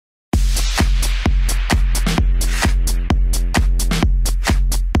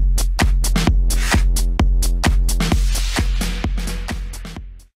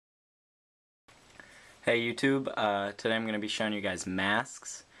Hey YouTube, today I'm going to be showing you guys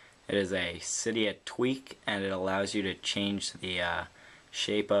masks. It is a Cydia tweak and it allows you to change the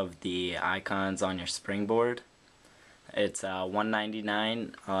shape of the icons on your Springboard. It's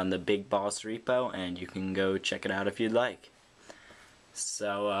 $1.99 on the Big Boss repo and you can go check it out if you'd like.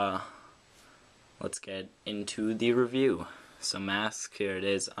 So let's get into the review. So masks, here it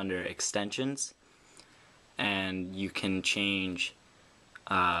is under extensions, and you can change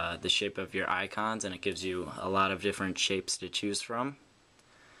the shape of your icons, and it gives you a lot of different shapes to choose from.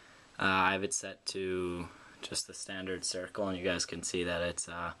 I have it set to just the standard circle, and you guys can see that it's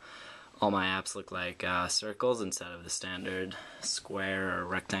all my apps look like circles instead of the standard square or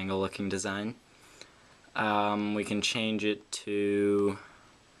rectangle looking design. We can change it to,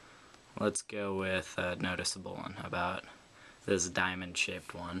 let's go with a noticeable one. How about this diamond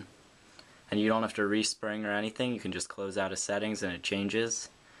shaped one? And you don't have to respring or anything, you can just close out of settings and it changes,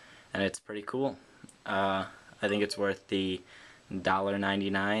 and it's pretty cool. I think it's worth the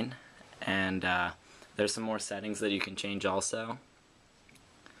 $1.99, and there's some more settings that you can change also.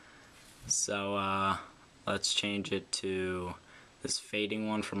 So let's change it to this fading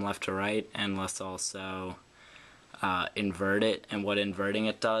one from left to right, and let's also invert it. And what inverting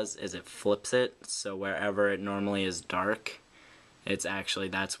it does is it flips it, so wherever it normally is dark, it's actually,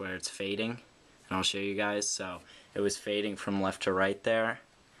 that's where it's fading. And I'll show you guys. So it was fading from left to right there,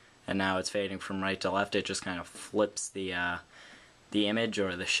 and now it's fading from right to left. It just kind of flips the image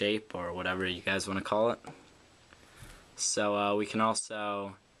or the shape or whatever you guys want to call it. So we can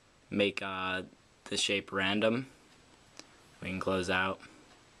also make the shape random. We can close out,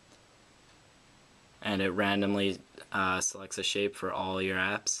 and it randomly selects a shape for all your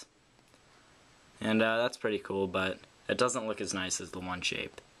apps. And that's pretty cool, but it doesn't look as nice as the one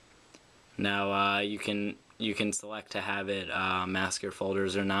shape. Now you can select to have it mask your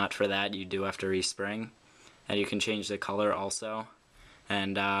folders or not. For that you do have to respring, and you can change the color also.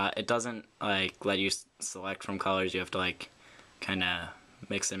 And it doesn't like let you select from colors. You have to like kind of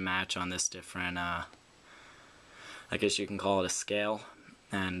mix and match on this different, I guess you can call it a scale.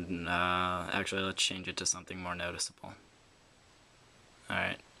 And actually let's change it to something more noticeable.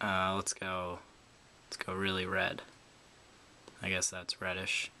 Alright, let's go really red. I guess that's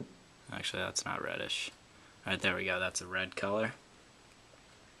reddish. Actually, that's not reddish. Alright, there we go. That's a red color.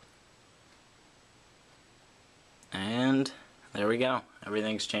 And there we go.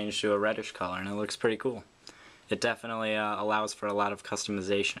 Everything's changed to a reddish color, and it looks pretty cool. It definitely allows for a lot of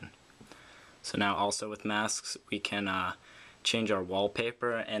customization. So now also with masks, we can change our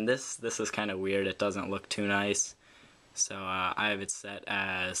wallpaper, and this is kind of weird. It doesn't look too nice. So I have it set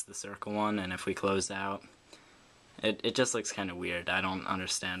as the circle one, and if we close out, it just looks kind of weird. I don't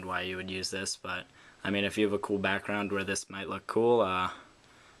understand why you would use this, but I mean, if you have a cool background where this might look cool,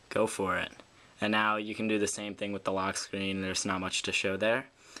 go for it. And now you can do the same thing with the lock screen. There's not much to show there,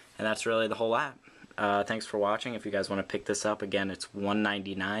 and that's really the whole app. Thanks for watching. If you guys want to pick this up, again, it's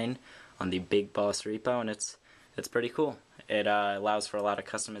 $1.99 on the Big Boss repo, and it's pretty cool. It allows for a lot of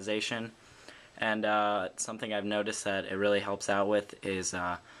customization, and something I've noticed that it really helps out with is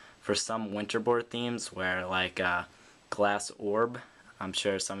for some winterboard themes where like glass orb, I'm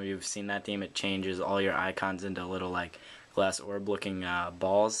sure some of you have seen that theme. It changes all your icons into little like glass orb looking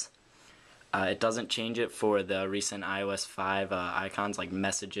balls. It doesn't change it for the recent iOS 5 icons like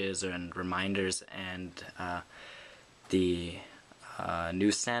messages and reminders and the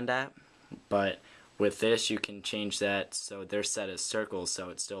newsstand app, but with this you can change that so they're set as circles, so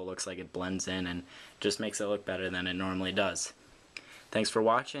it still looks like it blends in and just makes it look better than it normally does. Thanks for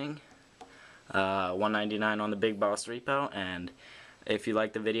watching. $1.99 on the Big Boss repo, and if you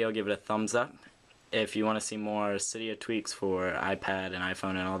like the video, give it a thumbs up. If you want to see more Cydia tweaks for iPad and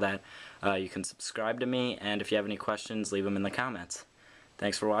iPhone and all that, you can subscribe to me, and if you have any questions, leave them in the comments.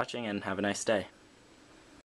 Thanks for watching, and have a nice day.